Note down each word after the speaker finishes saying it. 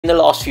In the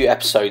last few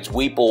episodes,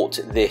 we bought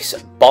this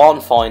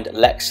barn find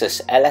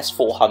Lexus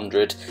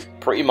LS400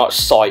 pretty much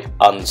sight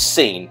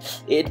unseen.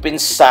 It had been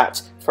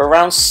sat for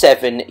around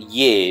 7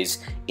 years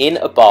in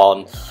a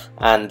barn,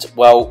 and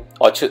well,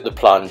 I took the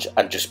plunge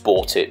and just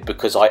bought it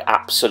because I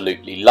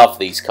absolutely love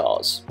these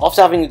cars.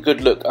 After having a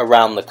good look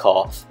around the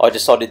car, I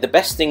decided the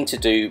best thing to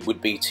do would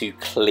be to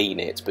clean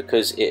it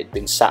because it had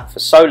been sat for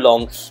so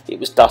long, it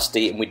was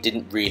dusty and we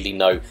didn't really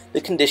know the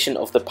condition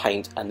of the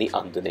paint and the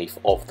underneath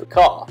of the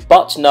car.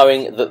 But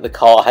knowing that the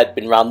car had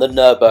been round the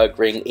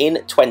Nürburgring in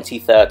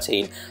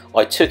 2013,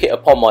 I took it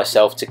upon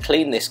myself to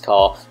clean this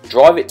car,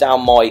 drive it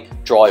down my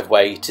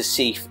driveway to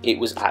see if it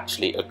was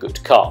actually a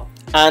good car.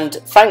 And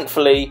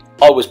thankfully,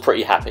 I was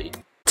pretty happy.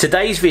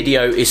 Today's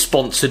video is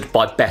sponsored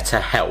by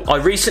BetterHelp. I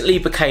recently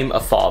became a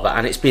father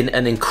and it's been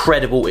an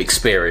incredible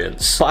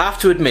experience. But I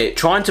have to admit,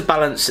 trying to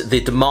balance the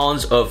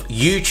demands of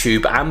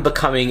YouTube and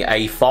becoming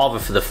a father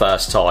for the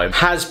first time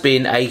has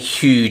been a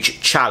huge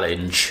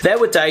challenge. There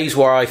were days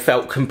where I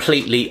felt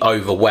completely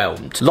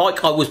overwhelmed,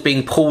 like I was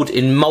being pulled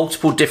in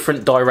multiple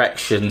different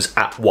directions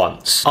at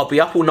once. I'll be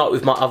up all night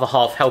with my other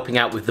half helping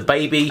out with the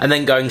baby and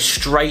then going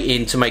straight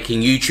into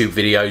making YouTube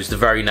videos the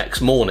very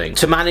next morning.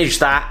 To manage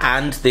that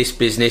and this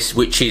business,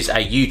 which is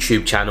a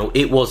YouTube channel,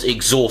 it was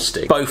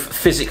exhausting, both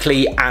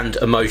physically and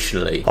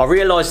emotionally. I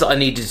realised that I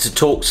needed to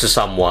talk to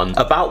someone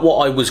about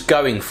what I was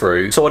going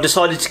through, so I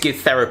decided to give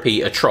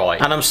therapy a try,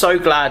 and I'm so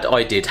glad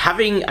I did.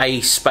 Having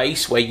a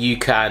space where you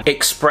can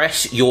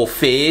express your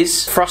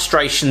fears,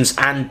 frustrations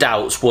and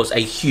doubts was a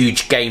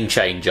huge game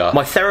changer.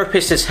 My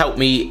therapist has helped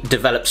me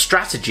develop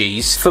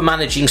strategies for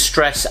managing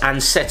stress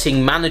and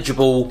setting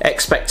manageable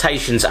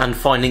expectations and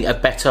finding a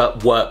better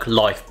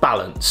work-life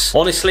balance.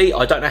 Honestly,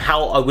 I don't know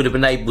how I would have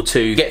been able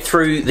to get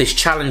through this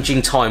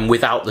challenging time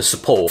without the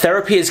support.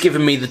 Therapy has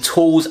given me the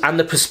tools and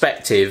the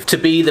perspective to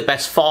be the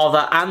best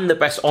father and the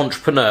best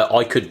entrepreneur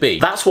I could be.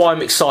 That's why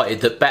I'm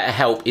excited that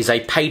BetterHelp is a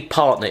paid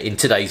partner in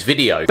today's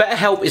video.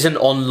 BetterHelp is an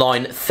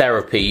online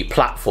therapy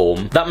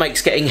platform that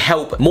makes getting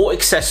help more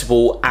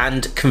accessible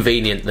and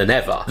convenient than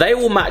ever. They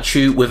will match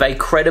you with a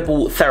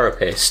credible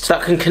therapist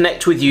that can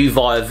connect with you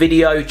via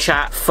video,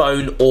 chat,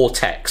 phone or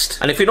text.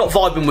 And if you're not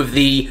vibing with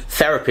the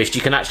therapist,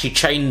 you can actually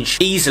change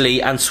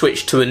easily and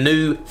switch to a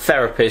new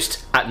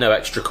therapist at no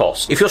extra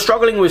cost. If you're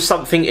struggling with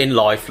something in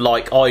life,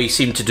 like I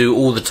seem to do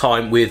all the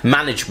time with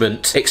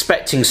management,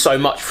 expecting so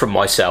much from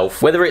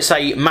myself, whether it's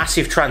a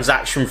massive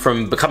transaction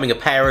from becoming a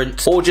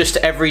parent or just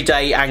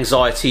everyday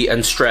anxiety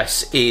and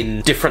stress in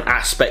different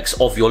aspects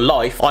of your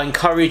life, I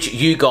encourage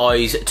you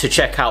guys to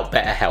check out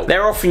BetterHelp.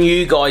 They're offering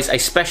you guys a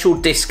special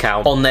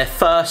discount on their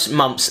first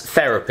month's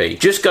therapy.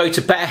 Just go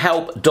to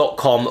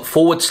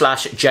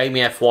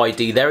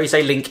betterhelp.com/JamieFYD. There is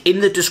a link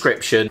in the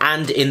description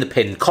and in the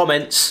pinned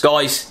comments.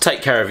 Guys,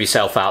 take care of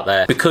yourself out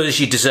there because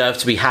you deserve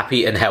to be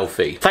happy and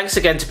healthy. Thanks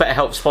again to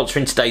BetterHelp for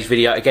sponsoring today's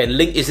video. Again,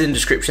 link is in the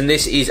description.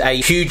 This is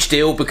a huge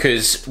deal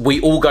because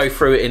we all go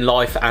through it in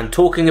life, and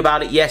talking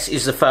about it, yes,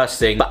 is the first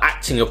thing, but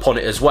acting upon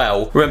it as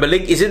well. Remember,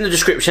 link is in the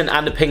description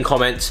and the pinned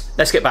comments.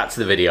 Let's get back to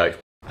the video.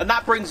 And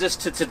that brings us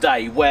to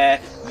today,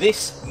 where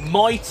this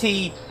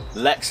mighty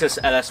Lexus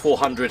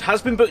LS400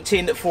 has been booked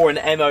in for an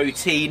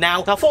MOT.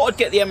 Now, I thought I'd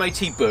get the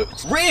MOT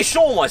booked,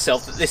 reassure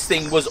myself that this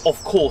thing was,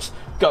 of course,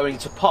 going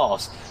to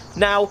pass.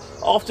 Now,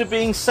 after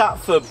being sat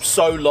for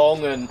so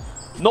long and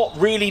not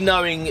really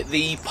knowing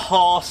the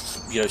past,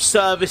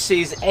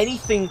 services,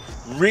 anything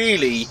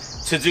really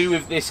to do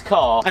with this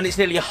car, and it's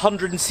nearly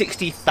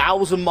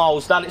 160,000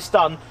 miles that it's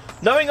done,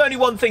 knowing only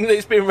one thing, that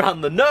it's been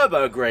around the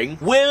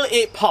Nürburgring, will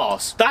it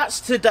pass? That's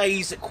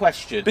today's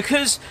question.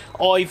 Because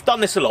I've done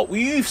this a lot.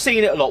 You've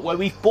seen it a lot, where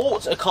we've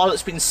bought a car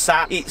that's been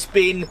sat, it's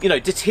been,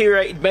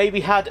 deteriorated,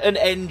 maybe had an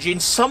engine,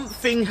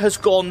 something has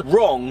gone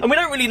wrong, and we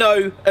don't really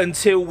know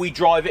until we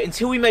drive it,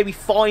 until we maybe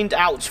find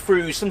out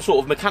through some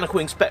sort of mechanical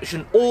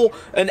inspection or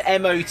an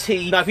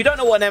MOT. Now, if you don't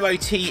know what an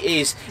MOT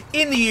is,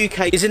 in the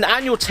UK, is an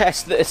annual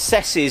test that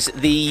assesses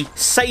the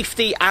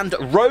safety and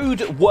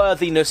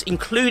roadworthiness,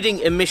 including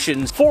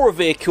emissions, for a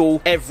vehicle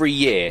every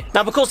year.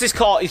 Now, because this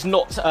car is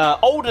not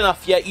old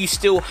enough yet, you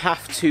still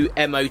have to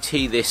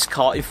MOT this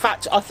car. In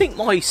fact, I think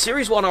my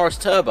Series 1 RS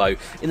Turbo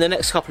in the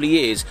next couple of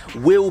years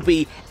will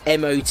be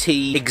MOT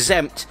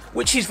exempt,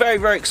 which is very,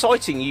 very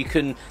exciting. You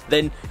can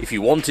then, if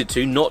you wanted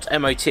to, not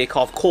MOT a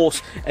car. Of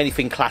course,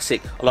 anything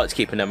classic, I like to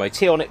keep an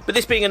MOT on it. But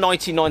this being a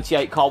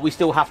 1998 car, we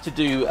still have to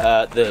do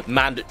the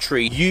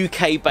mandatory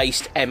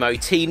UK-based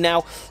MOT.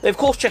 Now, they of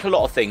course check a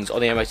lot of things on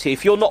the MOT.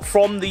 If you're not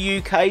from the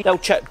UK, they'll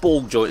check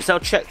ball joints, they'll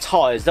check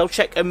tyres, they'll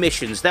check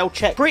emissions, they'll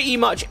check pretty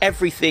much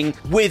everything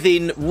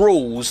within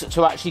rules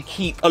to actually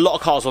keep a lot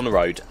of cars on the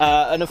road.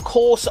 And of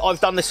course, I've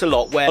done this a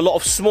lot, where a lot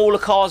of smaller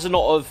cars are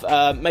not of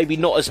maybe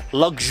not as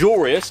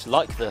luxurious,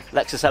 like the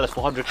Lexus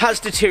LS400, has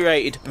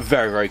deteriorated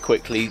very, very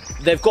quickly.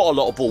 They've got a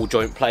lot of ball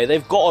joint play,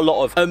 they've got a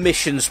lot of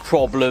emissions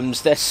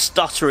problems, they're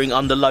stuttering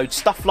under load,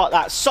 stuff like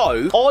that.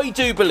 So I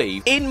do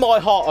believe, in my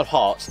heart of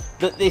hearts,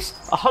 that this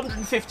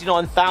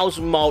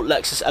 159,000 mile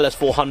Lexus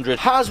LS400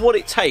 has what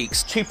it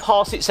takes to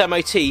pass its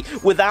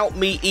MOT without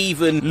me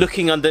even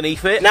looking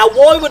underneath it. Now,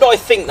 why would I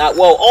think that?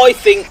 Well, I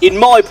think, in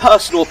my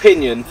personal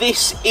opinion,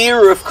 this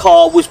era of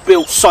car was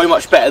built so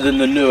much better than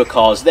the newer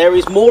cars. There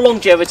is more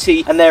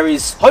longevity and there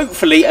is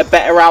hopefully a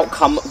better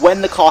outcome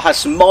when the car has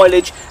some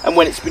mileage and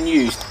when it's been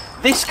used.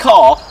 This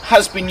car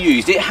has been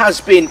used, it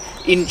has been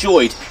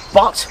enjoyed,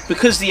 but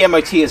because the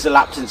MOT has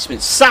elapsed and it's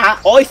been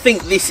sat, I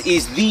think this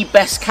is the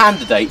best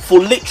candidate for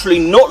literally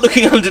not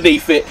looking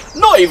underneath it,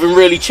 not even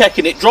really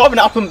checking it, driving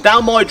it up and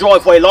down my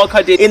driveway like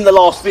I did in the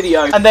last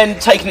video, and then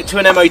taking it to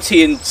an MOT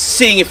and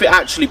seeing if it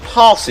actually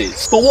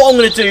passes. But what I'm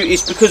going to do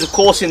is, because of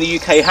course in the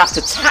UK you have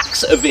to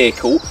tax a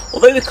vehicle,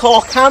 although the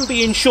car can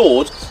be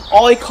insured,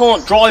 I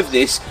can't drive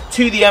this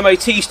to the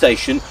MOT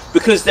station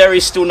because there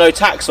is still no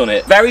tax on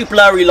it. Very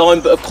blurry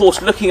line, but of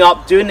course looking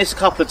up, doing this a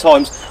couple of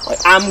times,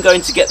 I am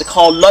going to get the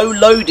car low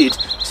loaded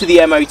to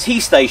the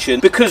MOT station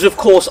because of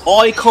course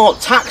I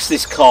can't tax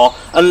this car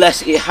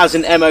unless it has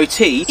an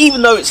MOT,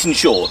 even though it's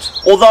insured.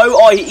 Although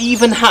I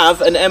even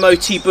have an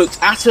MOT booked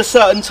at a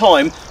certain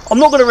time, I'm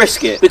not going to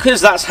risk it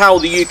because that's how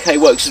the UK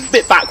works. It's a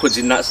bit backwards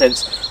in that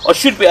sense. I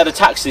should be able to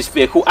tax this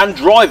vehicle and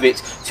drive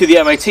it to the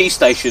MOT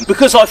station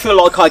because I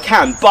feel like I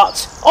can,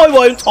 but I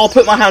won't. I'll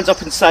put my hands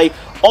up and say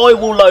I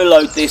will low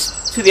load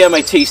this to the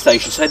MOT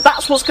station. So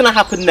that's what's going to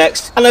happen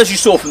next. And as you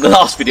saw from the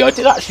last video, I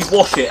did actually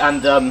wash it,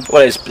 and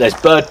well, there's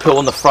bird poo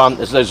on the front,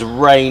 there's loads of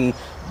rain,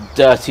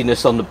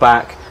 dirtiness on the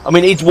back. I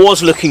mean, it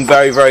was looking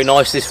very, very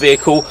nice, this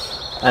vehicle.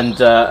 And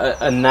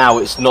now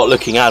it's not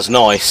looking as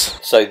nice.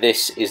 So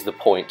this is the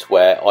point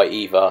where I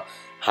either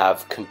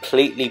have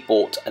completely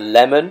bought a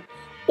lemon,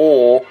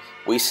 or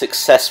we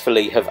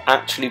successfully have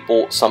actually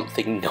bought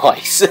something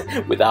nice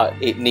without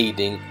it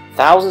needing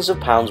thousands of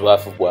pounds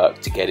worth of work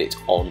to get it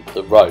on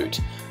the road.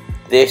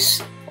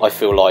 This, I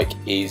feel like,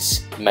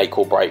 is make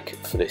or break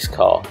for this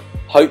car.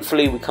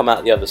 Hopefully we come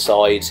out the other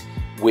side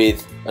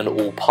with an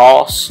all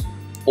pass,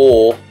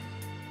 or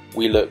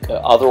we look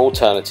at other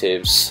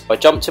alternatives. I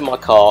jumped in my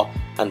car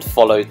and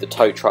followed the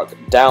tow truck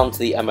down to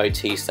the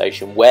MOT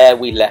station where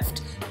we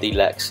left the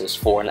Lexus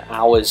for an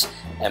hour's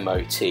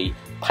MOT,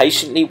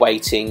 patiently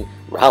waiting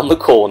round the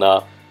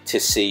corner to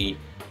see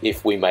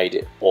if we made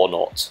it or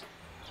not.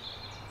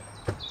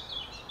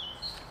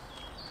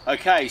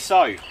 Okay,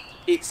 so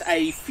it's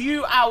a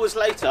few hours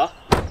later,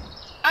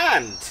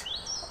 and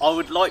I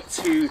would like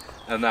to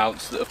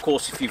announce that, of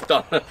course, if you've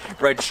done a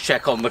reg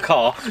check on the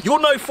car, you'll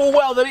know full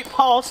well that it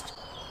passed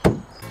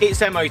its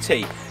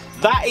MOT.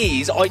 That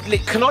is,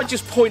 can I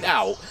just point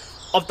out,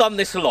 I've done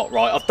this a lot,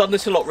 right? I've done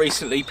this a lot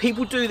recently.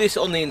 People do this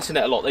on the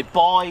internet a lot. They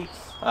buy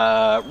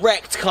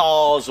wrecked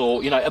cars,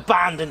 or, you know,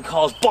 abandoned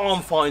cars,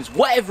 barn finds,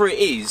 whatever it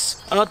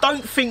is. And I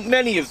don't think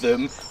many of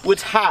them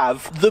would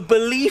have the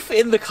belief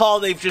in the car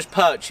they've just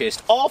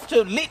purchased,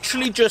 after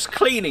literally just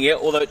cleaning it,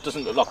 although it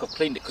doesn't look like I've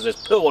cleaned it because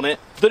there's poo on it,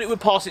 that it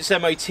would pass its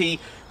MOT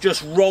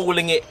just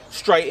rolling it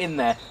straight in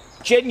there.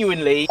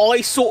 Genuinely,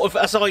 I sort of,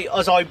 as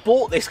I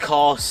bought this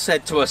car,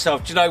 said to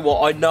myself, do you know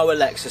what, I know a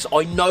Lexus,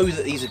 I know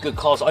that these are good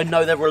cars, I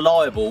know they're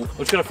reliable, I'm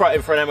just going to throw it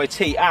in for an MOT,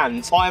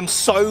 and I am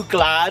so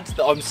glad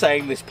that I'm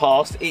saying this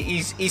past.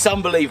 It's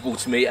unbelievable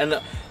to me,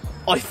 and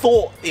I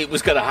thought it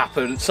was going to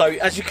happen. So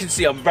as you can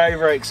see, I'm very,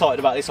 very excited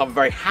about this. I'm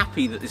very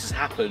happy that this has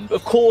happened.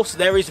 Of course,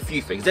 there is a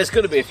few things. There's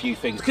going to be a few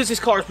things. Because this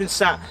car has been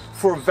sat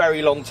for a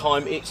very long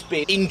time, it's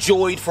been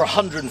enjoyed for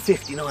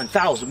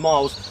 159,000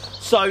 miles.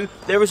 So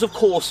there is, of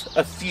course,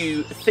 a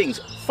few things.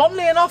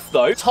 Funnily enough,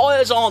 though,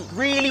 tyres aren't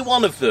really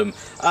one of them.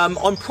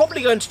 I'm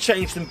probably going to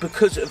change them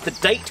because of the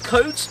date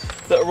codes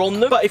that are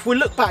on them. But if we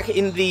look back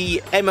in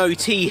the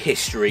MOT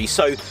history,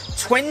 so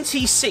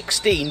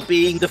 2016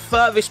 being the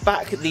furthest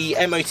back the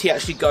MOT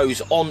actually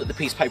goes on the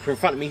piece of paper in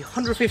front of me,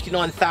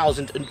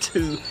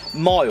 159,002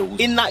 miles.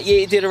 In that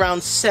year, it did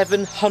around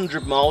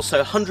 700 miles, so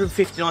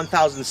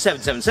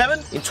 159,777.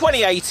 In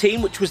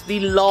 2018, which was the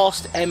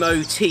last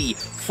MOT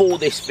for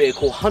this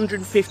vehicle,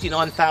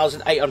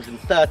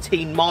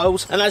 159,813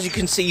 miles. And as you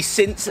can see,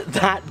 since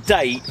that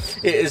date,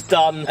 it has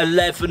done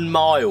 11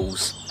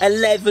 miles.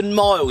 11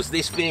 miles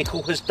this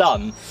vehicle has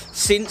done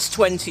since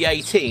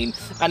 2018,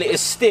 and it has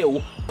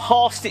still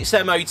passed its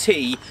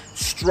MOT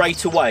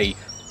straight away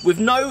with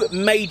no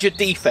major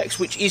defects,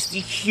 which is the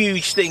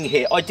huge thing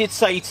here. I did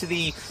say to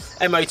the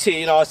MOT,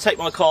 you know, I take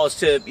my cars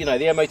to, you know,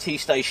 the MOT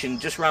station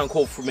just round the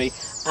corner from me,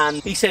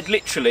 and he said,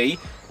 literally,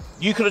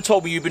 you could have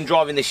told me you've been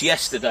driving this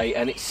yesterday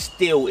and it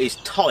still is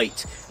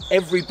tight.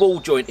 Every ball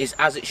joint is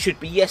as it should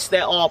be. Yes,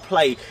 there are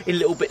play in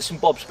little bits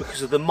and bobs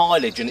because of the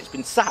mileage and it's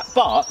been sat,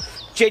 but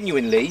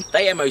genuinely,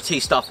 they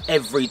MOT stuff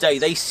every day.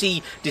 They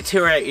see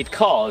deteriorated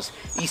cars.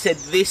 He said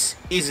this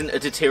isn't a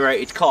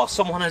deteriorated car.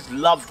 Someone has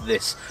loved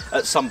this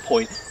at some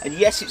point. And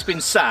yes, it's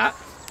been sat,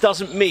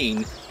 doesn't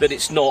mean that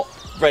it's not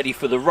ready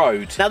for the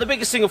road. Now the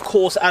biggest thing, of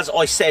course, as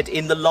I said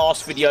in the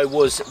last video,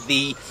 was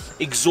the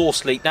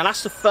exhaust leak. Now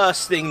that's the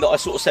first thing that I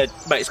sort of said,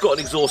 mate, it's got an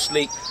exhaust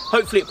leak,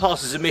 hopefully it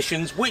passes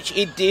emissions, which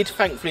it did,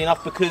 thankfully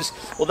enough, because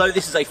although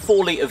this is a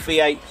 4-litre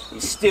V8,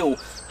 it still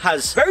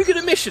has very good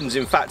emissions.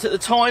 In fact, at the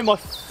time, I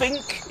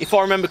think, if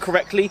I remember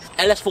correctly,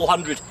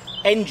 LS400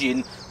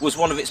 engine was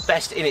one of its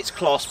best in its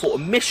class for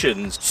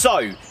emissions.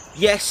 So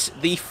yes,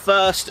 the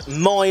first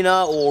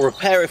minor, or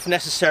repair if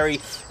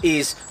necessary,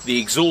 is the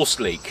exhaust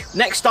leak.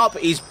 Next up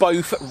is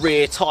both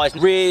rear tyres.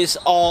 Rears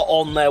are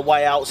on their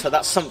way out, so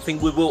that's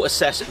something we will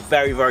assess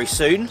very, very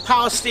soon.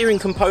 Power steering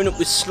component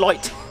with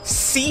slight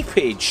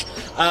seepage,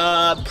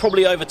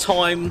 probably over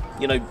time,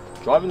 you know,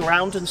 driving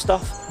around and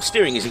stuff.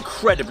 Steering is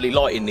incredibly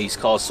light in these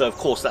cars, so of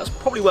course that's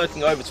probably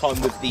working overtime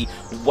with the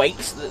weight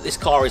that this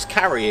car is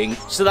carrying,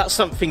 so that's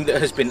something that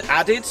has been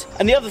added.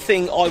 And the other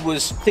thing I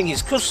was thinking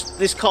is, because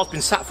this car's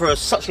been sat for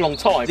such a long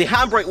time, the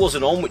handbrake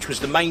wasn't on, which was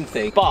the main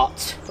thing,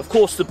 but of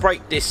course the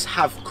brake discs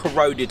have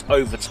corroded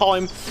over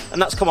time, and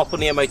that's come up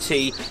on the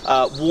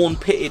MOT. Worn,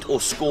 pitted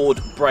or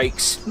scored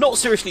brakes, not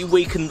seriously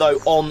weakened though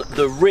on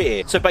the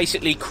rear, so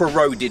basically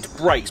corroded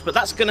brakes, but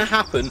that's going to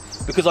happen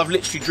because I've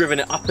literally driven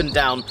it up and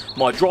down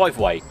my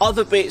driveway.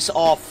 Other bits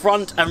are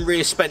front and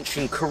rear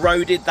suspension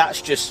corroded.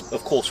 That's just,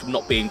 of course, from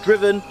not being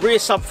driven. Rear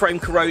subframe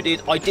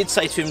corroded. I did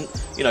say to him,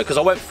 you know, because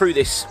I went through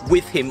this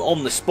with him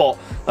on the spot,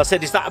 I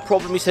said, is that a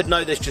problem? He said,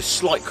 no, there's just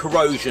slight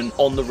corrosion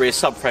on the rear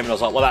subframe. And I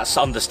was like, well, that's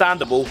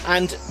understandable.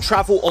 And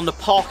travel on the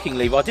parking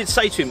lever. I did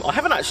say to him, I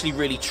haven't actually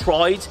really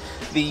tried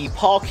the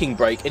parking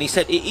brake, and he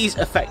said it is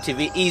effective.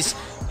 It is,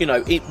 you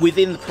know,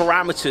 within the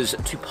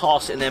parameters to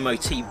pass an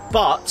MOT,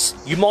 but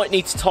you might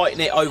need to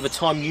tighten it over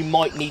time. You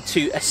might need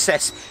to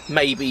assess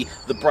maybe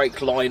the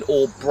brake line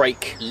or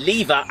brake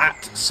lever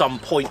at some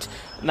point.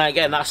 Now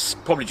again, that's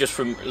probably just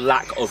from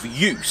lack of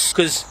use,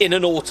 because in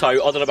an auto, I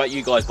don't know about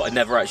you guys, but I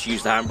never actually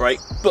use the handbrake.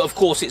 But of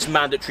course it's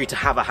mandatory to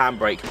have a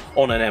handbrake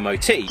on an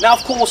MOT. Now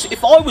of course,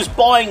 if I was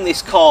buying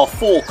this car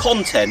for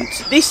content,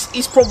 this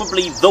is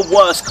probably the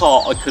worst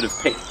car I could have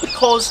picked,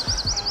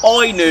 because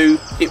I knew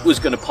it was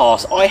going to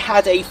pass. I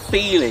had a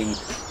feeling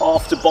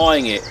after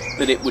buying it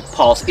that it would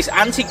pass. It's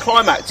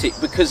anticlimactic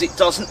because it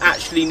doesn't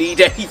actually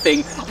need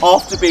anything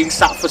after being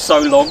sat for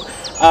so long.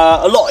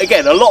 A lot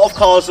of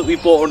cars that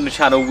we've bought on the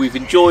channel we've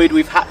enjoyed.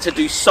 We've had to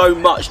do so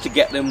much to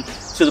get them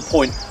to the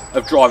point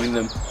of driving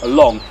them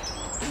along.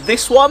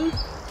 This one,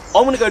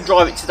 I'm going to go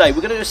drive it today.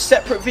 We're going to do a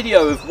separate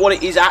video of what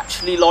it is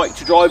actually like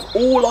to drive.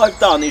 All I've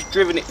done is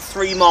driven it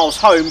 3 miles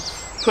home,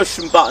 pushed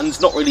some buttons,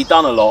 not really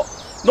done a lot.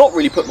 Not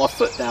really put my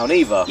foot down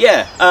either.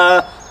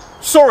 Yeah,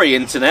 sorry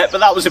internet, but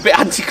that was a bit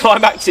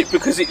anticlimactic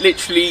because it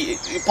literally,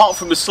 apart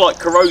from a slight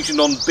corrosion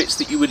on bits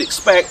that you would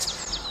expect,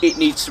 it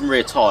needs some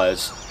rear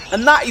tyres.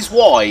 And that is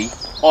why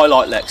I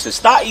like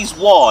Lexus. That is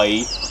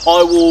why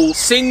I will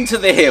sing to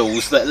the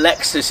hills that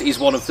Lexus is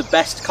one of the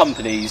best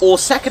companies, or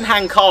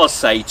second-hand cars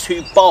say,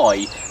 to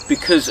buy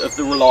because of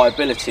the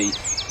reliability.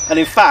 And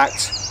in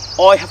fact,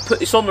 I have put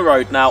this on the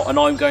road now and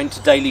I'm going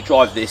to daily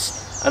drive this.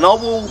 And I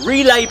will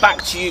relay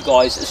back to you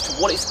guys as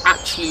to what it's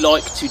actually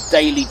like to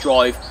daily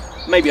drive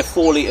maybe a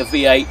 4-litre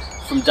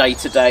V8 from day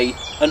to day,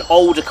 an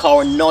older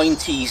car, a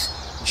 90s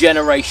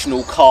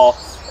generational car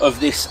of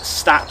this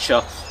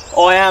stature.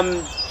 I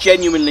am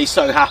genuinely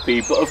so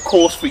happy, but of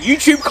course for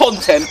YouTube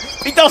content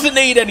it doesn't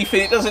need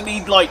anything. It doesn't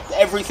need like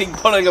everything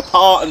pulling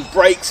apart and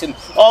brakes and,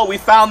 oh, we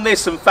found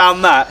this and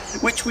found that,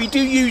 which we do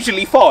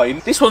usually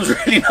find. This one's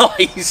really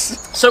nice.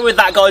 So with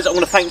that, guys, I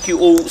want to thank you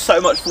all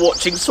so much for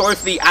watching. Sorry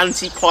for the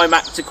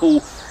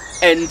anticlimactical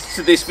end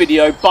to this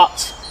video,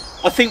 but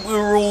I think we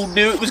were all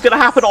knew it was going to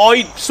happen.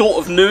 I sort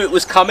of knew it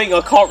was coming.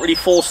 I can't really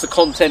force the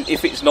content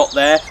if it's not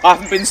there. I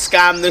haven't been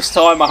scammed this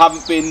time. I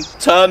haven't been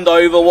turned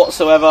over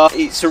whatsoever.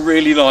 It's a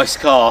really nice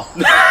car.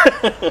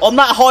 On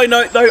that high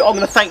note though, I'm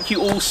going to thank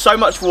you all so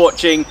much for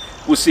watching.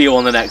 We'll see you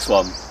on the next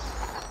one.